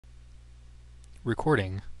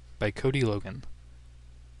Recording by Cody Logan.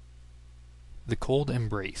 The Cold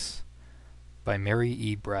Embrace by Mary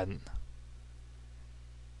E. Braddon.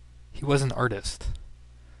 He was an artist.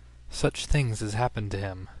 Such things as happened to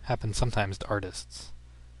him happen sometimes to artists.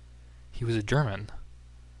 He was a German.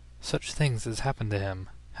 Such things as happened to him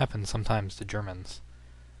happen sometimes to Germans.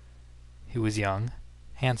 He was young,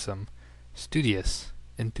 handsome, studious,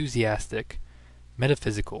 enthusiastic,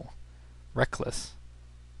 metaphysical, reckless,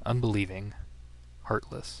 unbelieving,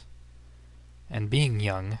 heartless. And being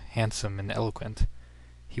young, handsome, and eloquent,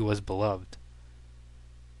 he was beloved.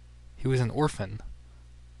 He was an orphan,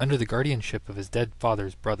 under the guardianship of his dead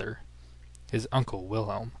father's brother, his uncle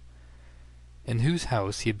Wilhelm, in whose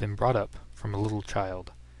house he had been brought up from a little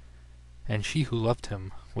child, and she who loved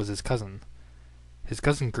him was his cousin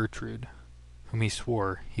Gertrude, whom he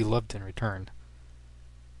swore he loved in return.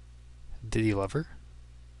 Did he love her?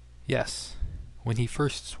 Yes, when he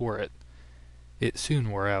first swore it. It soon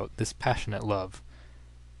wore out, this passionate love.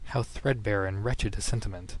 How threadbare and wretched a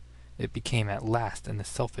sentiment it became at last in the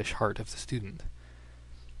selfish heart of the student.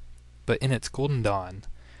 But in its golden dawn,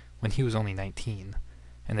 when he was only 19,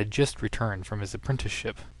 and had just returned from his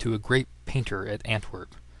apprenticeship to a great painter at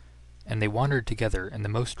Antwerp, and they wandered together in the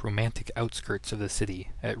most romantic outskirts of the city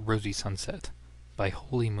at rosy sunset, by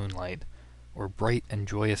holy moonlight, or bright and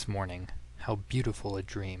joyous morning, how beautiful a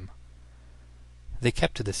dream! They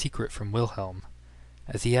kept it a secret from Wilhelm,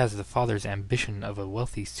 as he has the father's ambition of a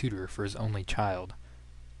wealthy suitor for his only child,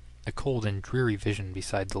 a cold and dreary vision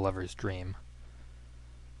beside the lover's dream.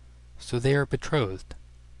 So they are betrothed,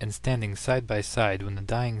 and standing side by side when the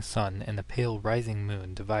dying sun and the pale rising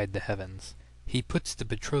moon divide the heavens. He puts the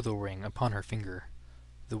betrothal ring upon her finger,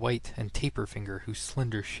 the white and taper finger whose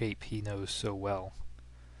slender shape he knows so well.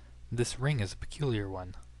 This ring is a peculiar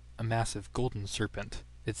one, a massive golden serpent,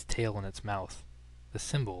 its tail in its mouth, the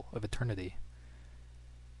symbol of eternity.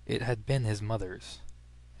 It had been his mother's,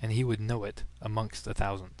 and he would know it amongst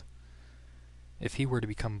 1,000. If he were to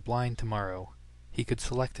become blind tomorrow, he could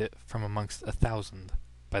select it from amongst 1,000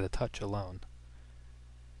 by the touch alone.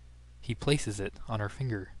 He places it on her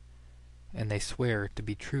finger, and they swear to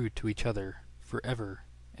be true to each other for ever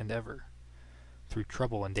and ever, through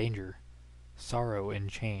trouble and danger, sorrow and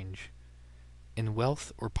change, in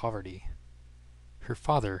wealth or poverty. Her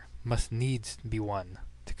father must needs be one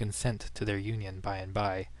to consent to their union by and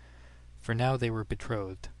by, for now they were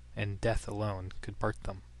betrothed, and death alone could part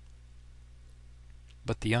them.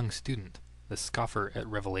 But the young student, the scoffer at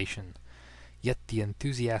revelation, yet the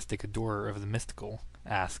enthusiastic adorer of the mystical,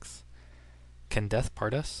 asks, "Can death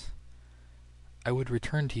part us? I would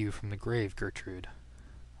return to you from the grave, Gertrude.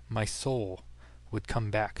 My soul would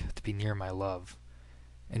come back to be near my love.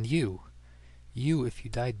 And you if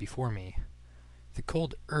you died before me, the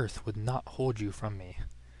cold earth would not hold you from me.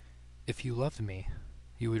 If you loved me,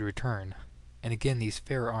 you would return, and again these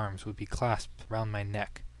fair arms would be clasped round my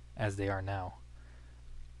neck as they are now."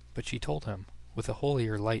 But she told him, with a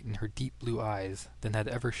holier light in her deep blue eyes than had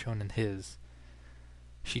ever shone in his.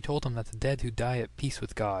 She told him that the dead who die at peace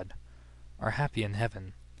with God are happy in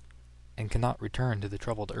heaven, and cannot return to the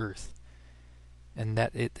troubled earth, and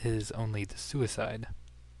that it is only the suicide,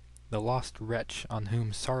 the lost wretch on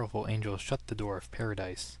whom sorrowful angels shut the door of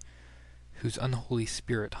paradise, whose unholy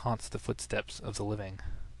spirit haunts the footsteps of the living.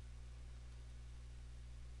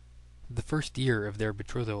 The first year of their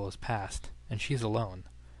betrothal is past, and she is alone,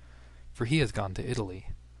 for he has gone to Italy,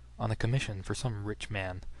 on a commission for some rich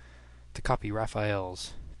man, to copy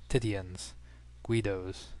Raphael's, Titian's,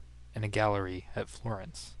 Guido's, in a gallery at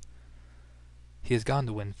Florence. He has gone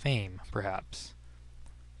to win fame, perhaps,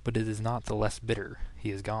 but it is not the less bitter he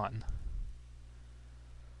is gone.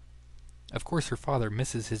 Of course her father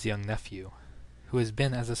misses his young nephew, who has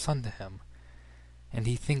been as a son to him, and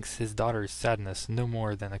he thinks his daughter's sadness no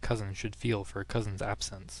more than a cousin should feel for a cousin's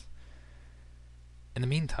absence. In the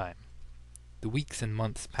meantime, the weeks and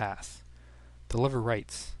months pass. The lover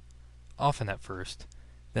writes, often at first,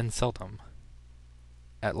 then seldom.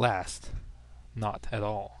 At last, not at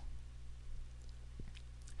all.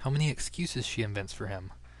 How many excuses she invents for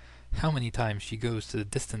him! How many times she goes to the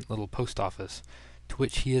distant little post office to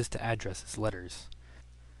which he is to address his letters!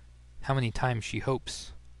 How many times she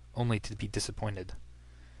hopes, only to be disappointed!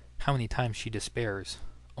 How many times she despairs,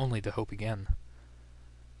 only to hope again!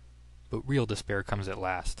 But real despair comes at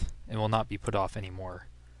last, and will not be put off any more.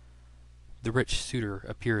 The rich suitor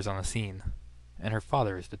appears on the scene, and her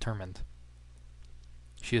father is determined.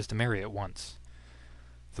 She is to marry at once.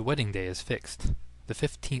 The wedding day is fixed, the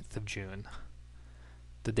 15th of June.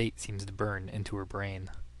 The date seems to burn into her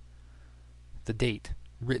brain. The date,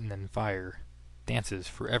 written in fire, dances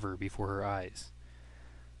forever before her eyes.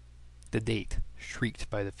 The date, shrieked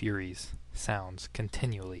by the Furies, sounds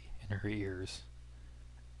continually in her ears.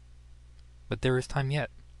 But there is time yet.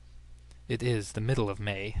 It is the middle of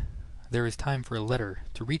May. There is time for a letter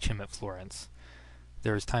to reach him at Florence.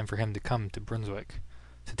 There is time for him to come to Brunswick,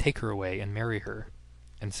 to take her away and marry her,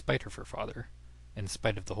 in spite of her father, in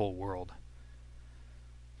spite of the whole world.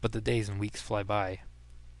 But the days and weeks fly by,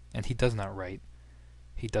 and he does not write,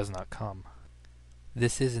 he does not come.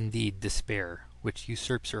 This is indeed despair which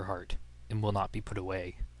usurps her heart, and will not be put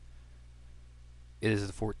away. It is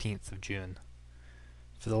the 14th of June.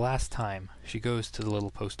 For the last time she goes to the little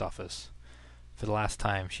post office. For the last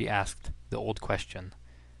time she asked the old question,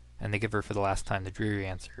 and they give her for the last time the dreary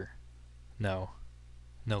answer, no,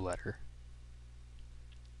 no letter.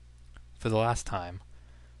 For the last time,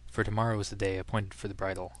 for tomorrow is the day appointed for the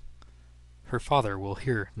bridal. Her father will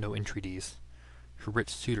hear no entreaties. Her rich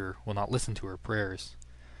suitor will not listen to her prayers.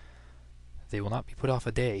 They will not be put off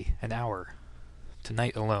a day, an hour.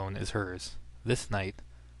 Tonight alone is hers, this night,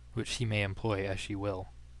 which she may employ as she will.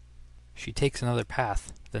 She takes another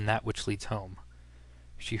path than that which leads home.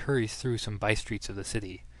 She hurries through some by-streets of the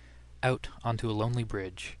city, out onto a lonely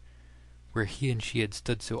bridge, where he and she had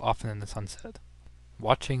stood so often in the sunset,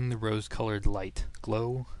 watching the rose-colored light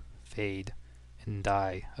glow, fade, and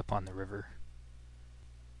die upon the river.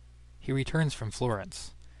 He returns from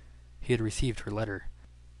Florence. He had received her letter.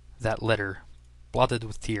 That letter, blotted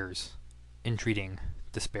with tears, entreating,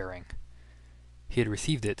 despairing. He had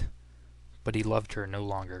received it, but he loved her no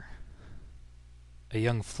longer. A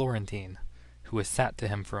young Florentine, who was sat to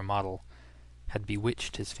him for a model, had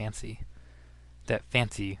bewitched his fancy, that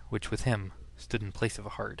fancy which with him stood in place of a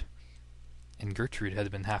heart, and Gertrude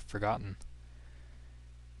had been half forgotten.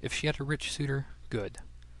 If she had a rich suitor, good.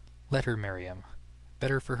 Let her marry him.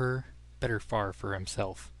 Better for her, better far for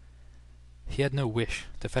himself. He had no wish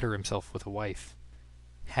to fetter himself with a wife.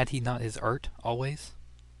 Had he not his art always?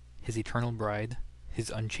 His eternal bride, his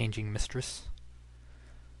unchanging mistress?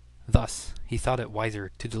 Thus he thought it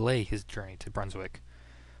wiser to delay his journey to Brunswick,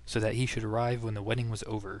 so that he should arrive when the wedding was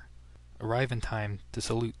over, arrive in time to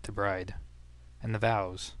salute the bride, and the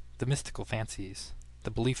vows, the mystical fancies,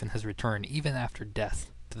 the belief in his return even after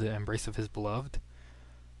death to the embrace of his beloved,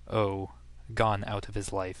 oh, gone out of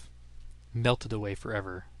his life, melted away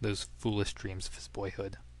forever those foolish dreams of his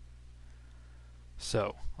boyhood.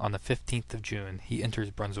 So, on the 15th of June, he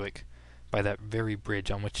enters Brunswick, by that very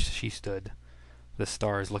bridge on which she stood, the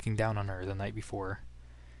stars looking down on her the night before.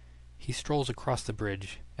 He strolls across the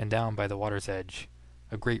bridge, and down by the water's edge,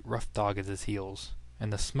 a great rough dog at his heels,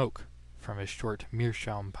 and the smoke from his short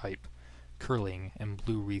meerschaum pipe curling in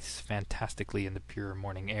blue wreaths fantastically in the pure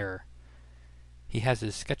morning air. He has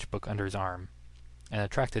his sketch-book under his arm, and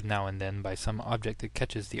attracted now and then by some object that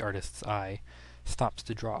catches the artist's eye, stops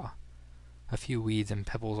to draw. A few weeds and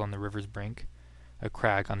pebbles on the river's brink, a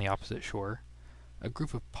crag on the opposite shore, a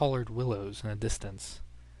group of pollard willows in the distance.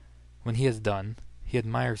 When he has done, he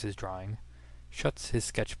admires his drawing, shuts his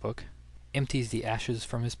sketch-book, empties the ashes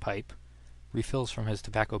from his pipe, refills from his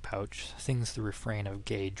tobacco pouch, sings the refrain of a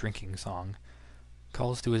gay drinking song,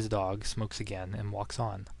 calls to his dog, smokes again, and walks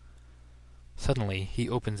on. Suddenly he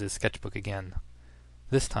opens his sketch-book again.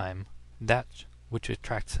 This time, that which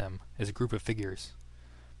attracts him is a group of figures.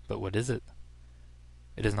 But what is it?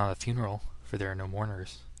 It is not a funeral, for there are no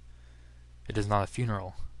mourners. It is not a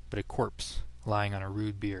funeral, but a corpse lying on a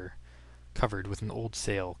rude bier, covered with an old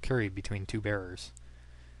sail carried between two bearers.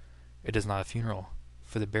 It is not a funeral,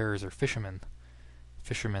 for the bearers are fishermen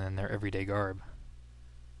in their everyday garb.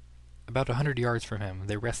 About 100 yards from him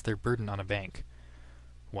they rest their burden on a bank.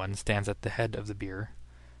 One stands at the head of the bier,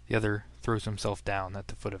 the other throws himself down at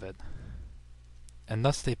the foot of it. And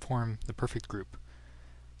thus they form the perfect group.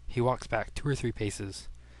 He walks back 2 or 3 paces,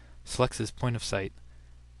 selects his point of sight,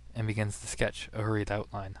 and begins to sketch a hurried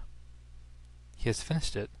outline. He has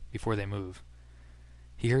finished it before they move.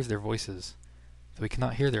 He hears their voices, though he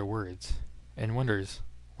cannot hear their words, and wonders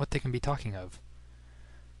what they can be talking of.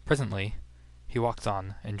 Presently, he walks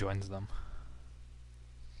on and joins them.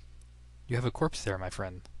 "You have a corpse there, my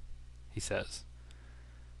friend," he says.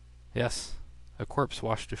 "Yes, a corpse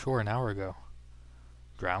washed ashore an hour ago."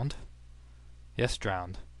 "Drowned?" "Yes,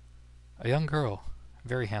 drowned. A young girl,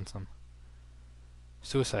 very handsome."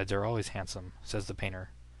 "Suicides are always handsome," says the painter.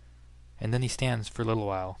 And then he stands for a little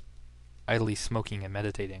while, idly smoking and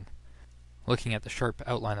meditating, looking at the sharp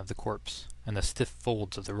outline of the corpse and the stiff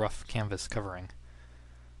folds of the rough canvas covering.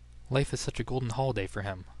 Life is such a golden holiday for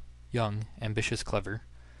him, young, ambitious, clever,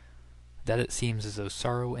 that it seems as though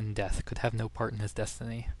sorrow and death could have no part in his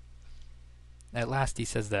destiny. At last he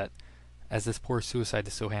says that, as this poor suicide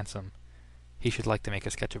is so handsome, he should like to make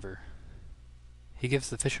a sketch of her. He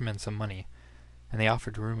gives the fisherman some money, and they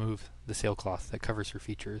offer to remove the sailcloth that covers her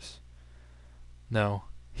features. No,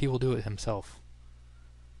 he will do it himself.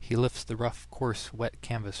 He lifts the rough, coarse, wet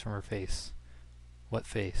canvas from her face. What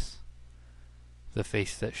face? The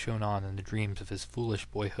face that shone on in the dreams of his foolish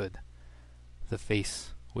boyhood. The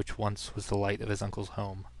face which once was the light of his uncle's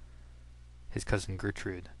home. His cousin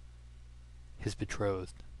Gertrude. His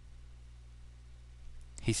betrothed.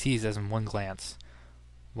 He sees as in one glance,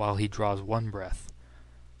 while he draws one breath,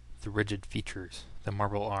 the rigid features, the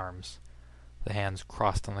marble arms, the hands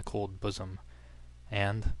crossed on the cold bosom,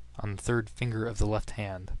 and, on the third finger of the left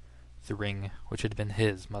hand, the ring which had been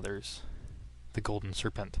his mother's, the golden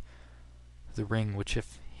serpent, the ring which,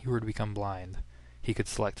 if he were to become blind, he could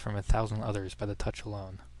select from 1,000 others by the touch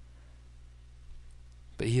alone.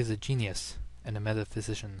 But he is a genius and a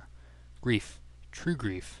metaphysician. Grief, true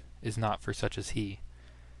grief, is not for such as he.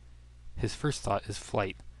 His first thought is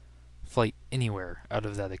flight anywhere out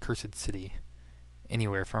of that accursed city,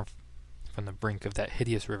 anywhere from the brink of that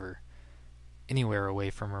hideous river, anywhere away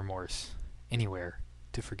from remorse, anywhere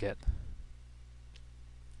to forget.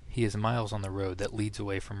 He is miles on the road that leads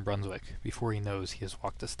away from Brunswick before he knows he has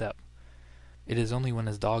walked a step. It is only when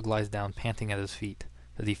his dog lies down panting at his feet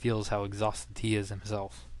that he feels how exhausted he is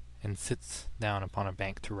himself, and sits down upon a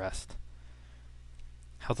bank to rest.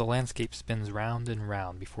 How the landscape spins round and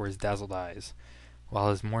round before his dazzled eyes,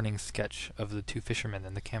 while his morning sketch of the two fishermen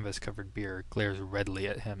and the canvas-covered bier glares redly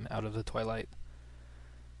at him out of the twilight.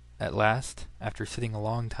 At last, after sitting a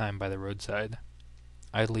long time by the roadside,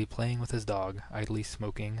 idly playing with his dog, idly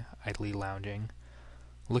smoking, idly lounging,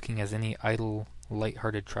 looking as any idle,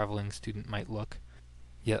 light-hearted travelling student might look,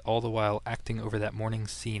 yet all the while acting over that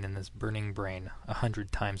morning's scene in his burning brain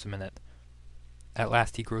 100 times a minute. At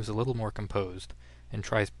last he grows a little more composed, and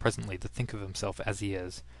tries presently to think of himself as he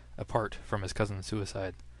is, apart from his cousin's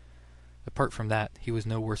suicide. Apart from that, he was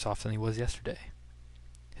no worse off than he was yesterday.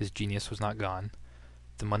 His genius was not gone.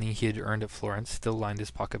 The money he had earned at Florence still lined his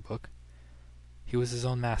pocketbook. He was his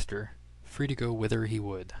own master, free to go whither he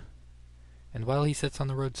would. And while he sits on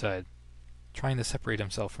the roadside, trying to separate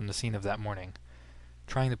himself from the scene of that morning,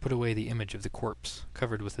 trying to put away the image of the corpse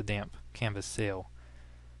covered with a damp canvas sail,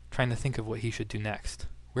 trying to think of what he should do next,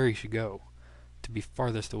 where he should go, to be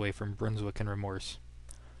farthest away from Brunswick and remorse,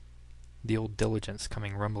 the old diligence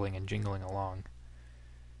coming rumbling and jingling along.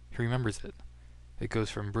 He remembers it. It goes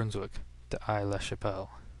from Brunswick to Aix-la-Chapelle.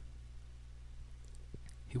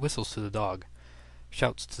 He whistles to the dog,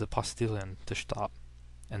 shouts to the postilion to stop,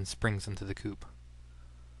 and springs into the coupe.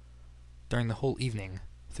 During the whole evening,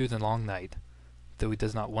 through the long night, though he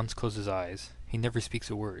does not once close his eyes, he never speaks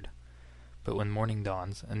a word, but when morning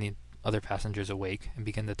dawns and the other passengers awake and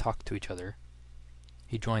begin to talk to each other,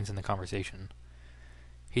 he joins in the conversation.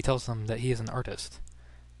 He tells them that he is an artist,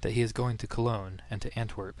 that he is going to Cologne and to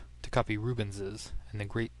Antwerp to copy Rubens's and the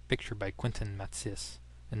great picture by Quentin Matsys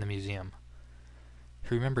in the museum.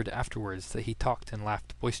 He remembered afterwards that he talked and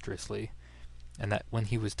laughed boisterously, and that when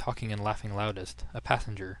he was talking and laughing loudest, a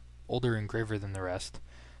passenger, older and graver than the rest,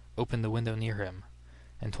 opened the window near him,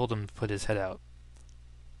 and told him to put his head out.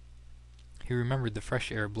 He remembered the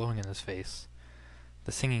fresh air blowing in his face,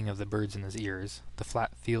 the singing of the birds in his ears, the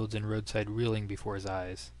flat fields and roadside reeling before his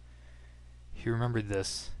eyes. He remembered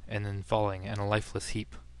this, and then falling in a lifeless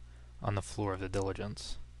heap on the floor of the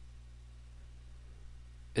diligence.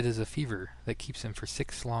 It is a fever that keeps him for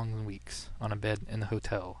 6 long weeks on a bed in the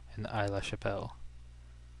hotel in Aix-la-Chapelle.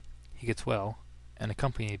 He gets well, and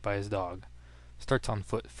accompanied by his dog, starts on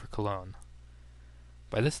foot for Cologne.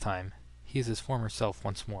 By this time, he is his former self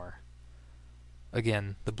once more.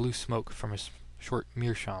 Again, the blue smoke from his short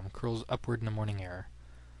meerschaum curls upward in the morning air.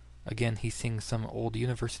 Again he sings some old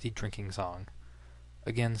university drinking song.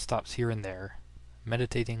 Again stops here and there,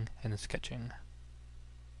 meditating and sketching.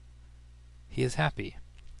 He is happy,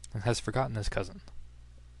 and has forgotten his cousin,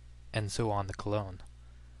 and so on to Cologne.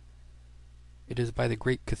 It is by the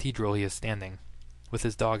great cathedral he is standing, with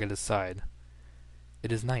his dog at his side.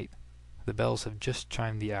 It is night. The bells have just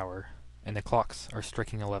chimed the hour, and the clocks are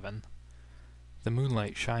striking 11. The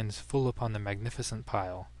moonlight shines full upon the magnificent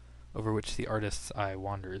pile, over which the artist's eye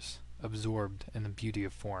wanders, absorbed in the beauty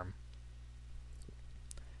of form.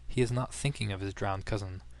 He is not thinking of his drowned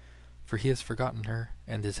cousin, for he has forgotten her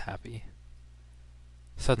and is happy.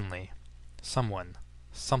 Suddenly, someone,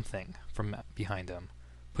 something, from behind him,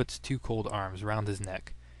 puts 2 cold arms round his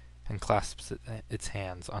neck, and clasps its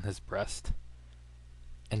hands on his breast.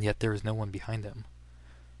 And yet there is no one behind him,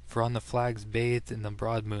 for on the flags bathed in the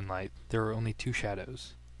broad moonlight there are only 2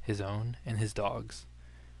 shadows, his own and his dog's.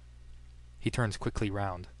 He turns quickly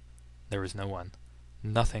round. There is no one,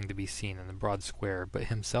 nothing to be seen in the broad square but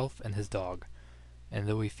himself and his dog, and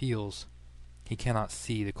though he feels, he cannot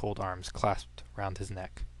see the cold arms clasped round his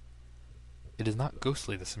neck. It is not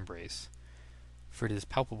ghostly, this embrace, for it is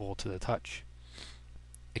palpable to the touch.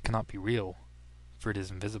 It cannot be real, for it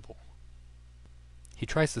is invisible. He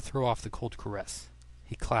tries to throw off the cold caress.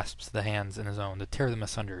 He clasps the hands in his own to tear them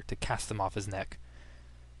asunder, to cast them off his neck.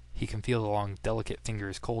 He can feel the long, delicate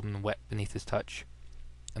fingers cold and wet beneath his touch,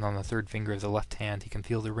 and on the third finger of the left hand he can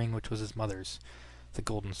feel the ring which was his mother's, the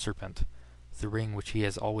golden serpent, the ring which he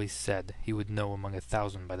has always said he would know among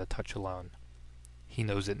 1,000 by the touch alone. He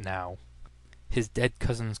knows it now. His dead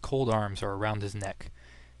cousin's cold arms are around his neck.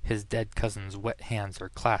 His dead cousin's wet hands are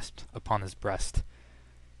clasped upon his breast.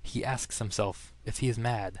 He asks himself if he is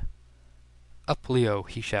mad. "Up, Leo!"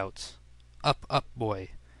 he shouts. "Up, up,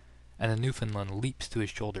 boy!" And the Newfoundland leaps to his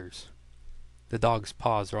shoulders. The dog's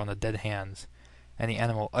paws are on the dead hands, and the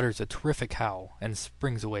animal utters a terrific howl and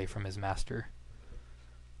springs away from his master.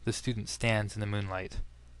 The student stands in the moonlight,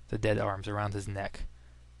 the dead arms around his neck,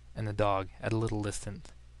 and the dog at a little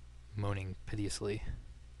distance, moaning piteously.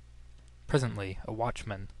 Presently a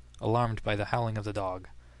watchman, alarmed by the howling of the dog,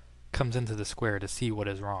 comes into the square to see what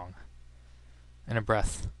is wrong. In a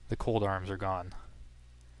breath, the cold arms are gone.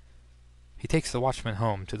 He takes the watchman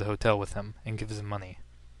home to the hotel with him and gives him money.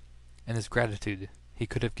 In his gratitude, he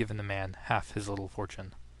could have given the man half his little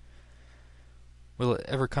fortune. Will it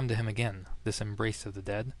ever come to him again, this embrace of the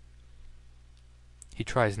dead? He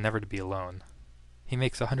tries never to be alone. He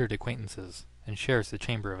makes 100 acquaintances, and shares the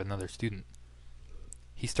chamber of another student.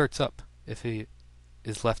 He starts up, if he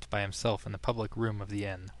is left by himself in the public room of the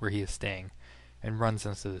inn where he is staying, and runs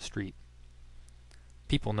into the street.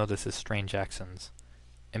 People notice his strange actions,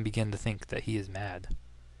 and begin to think that he is mad.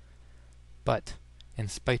 But, in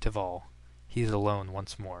spite of all, he is alone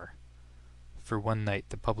once more. For one night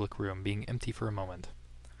the public room being empty for a moment,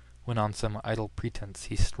 when on some idle pretense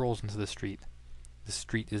he strolls into the street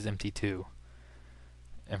is empty too,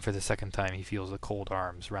 and for the second time he feels the cold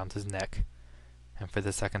arms round his neck, and for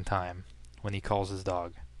the second time, when he calls his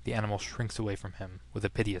dog, the animal shrinks away from him with a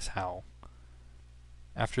piteous howl.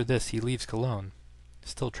 After this he leaves Cologne,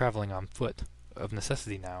 still travelling on foot, of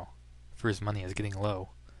necessity now, for his money is getting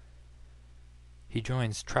low. He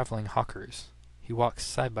joins travelling hawkers. He walks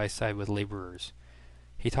side by side with labourers.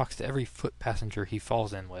 He talks to every foot passenger he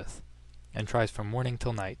falls in with, and tries from morning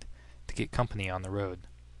till night to get company on the road.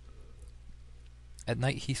 At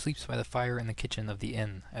night he sleeps by the fire in the kitchen of the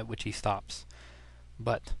inn at which he stops.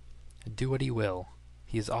 But, do what he will,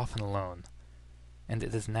 he is often alone, and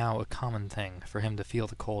it is now a common thing for him to feel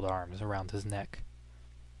the cold arms around his neck.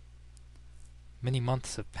 Many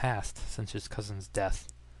months have passed since his cousin's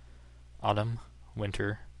death. Autumn,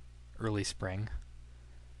 winter, early spring.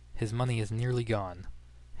 His money is nearly gone.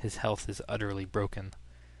 His health is utterly broken.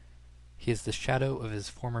 He is the shadow of his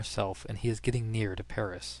former self, and he is getting near to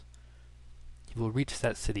Paris. He will reach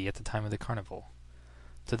that city at the time of the carnival.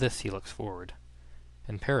 To this he looks forward.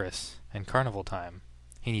 In Paris, in carnival time,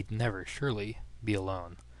 he need never, surely, be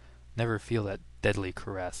alone, never feel that deadly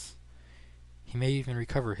caress. He may even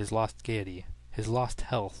recover his lost gaiety, his lost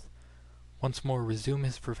health, once more resume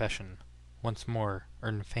his profession, once more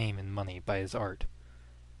earn fame and money by his art.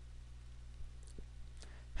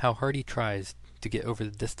 How hard he tries to get over the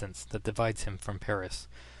distance that divides him from Paris,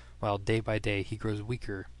 while day by day he grows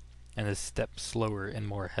weaker, and his step slower and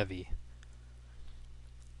more heavy.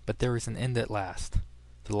 But there is an end at last.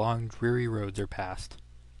 The long dreary roads are past.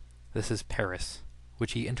 This is Paris,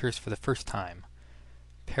 which he enters for the first time.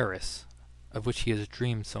 Paris, of which he has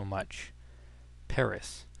dreamed so much.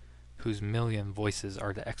 Paris, whose million voices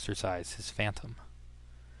are to exorcise his phantom.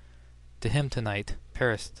 To him tonight,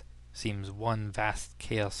 Paris seems one vast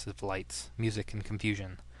chaos of lights, music, and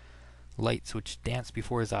confusion. Lights which dance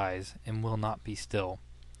before his eyes and will not be still.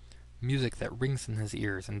 Music that rings in his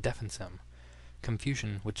ears and deafens him.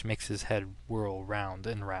 Confusion which makes his head whirl round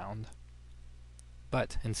and round.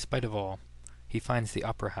 But, in spite of all, he finds the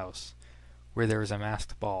opera house, where there is a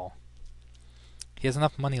masked ball. He has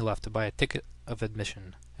enough money left to buy a ticket of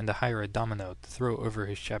admission, and to hire a domino to throw over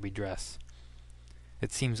his shabby dress.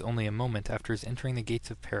 It seems only a moment after his entering the gates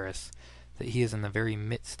of Paris that he is in the very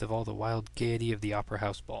midst of all the wild gaiety of the opera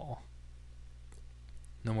house ball.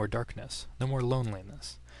 No more darkness, no more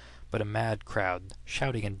loneliness, but a mad crowd,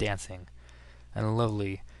 shouting and dancing, and a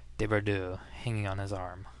lovely débardeur hanging on his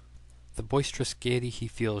arm. The boisterous gaiety he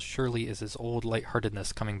feels surely is his old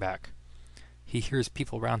light-heartedness coming back. He hears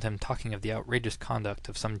people round him talking of the outrageous conduct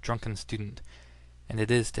of some drunken student, and it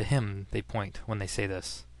is to him they point when they say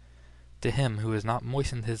this. To him who has not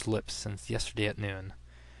moistened his lips since yesterday at noon,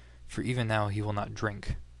 for even now he will not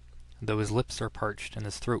drink. Though his lips are parched and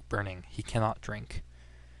his throat burning, he cannot drink.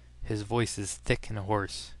 His voice is thick and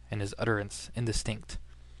hoarse, and his utterance indistinct.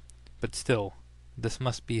 But still, this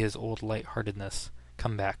must be his old light-heartedness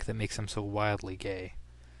come back that makes him so wildly gay.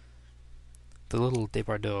 The little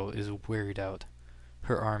Debardeau is wearied out.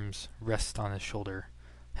 Her arms rest on his shoulder,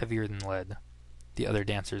 heavier than lead. The other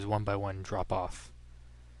dancers one by one drop off.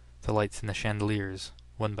 The lights in the chandeliers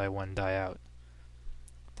one by one die out.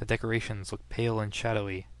 The decorations look pale and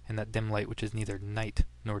shadowy in that dim light which is neither night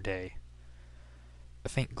nor day. A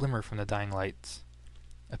faint glimmer from the dying lights,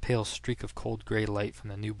 a pale streak of cold grey light from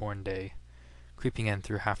the newborn day, creeping in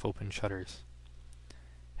through half-open shutters.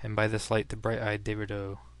 And by this light the bright-eyed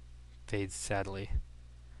Debardeau fades sadly.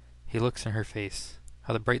 He looks in her face.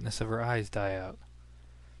 How the brightness of her eyes die out.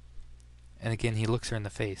 And again he looks her in the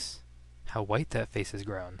face. How white that face has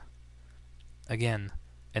grown. Again,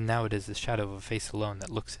 and now it is the shadow of a face alone that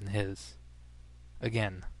looks in his.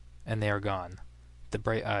 Again, and they are gone. The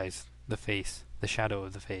bright eyes, the face, the shadow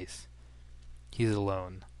of the face. He is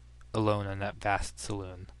alone, alone in that vast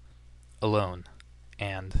saloon. Alone,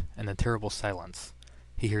 and, in the terrible silence,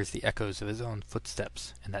 he hears the echoes of his own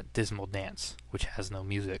footsteps in that dismal dance which has no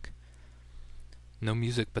music. No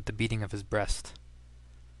music but the beating of his breast.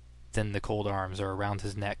 Then the cold arms are around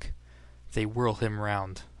his neck. They whirl him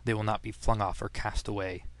round. They will not be flung off or cast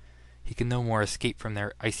away. He can no more escape from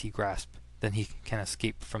their icy grasp than he can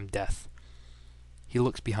escape from death. He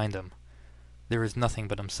looks behind him. There is nothing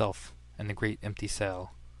but himself and the great empty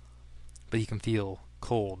cell. But he can feel,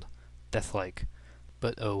 cold, death-like,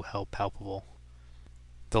 but oh, how palpable,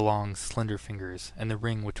 the long, slender fingers and the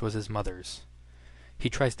ring which was his mother's. He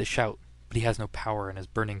tries to shout, but he has no power in his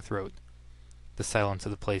burning throat. The silence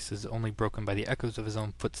of the place is only broken by the echoes of his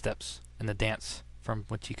own footsteps and the dance from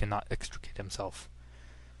which he cannot extricate himself.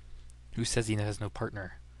 Who says he has no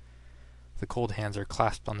partner? The cold hands are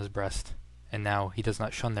clasped on his breast, and now he does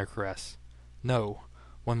not shun their caress. No!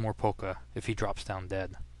 One more polka, if he drops down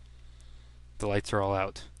dead. The lights are all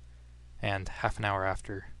out, and, half an hour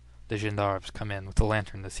after, the gendarmes come in with a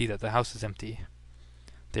lantern to see that the house is empty.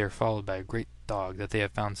 They are followed by a great dog that they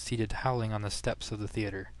have found seated howling on the steps of the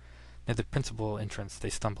theatre. Near the principal entrance they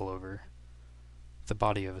stumble over the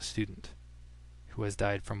body of a student, who has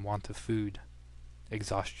died from want of food,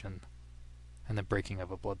 exhaustion, and the breaking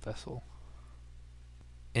of a blood vessel.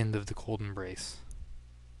 End of The Cold Embrace.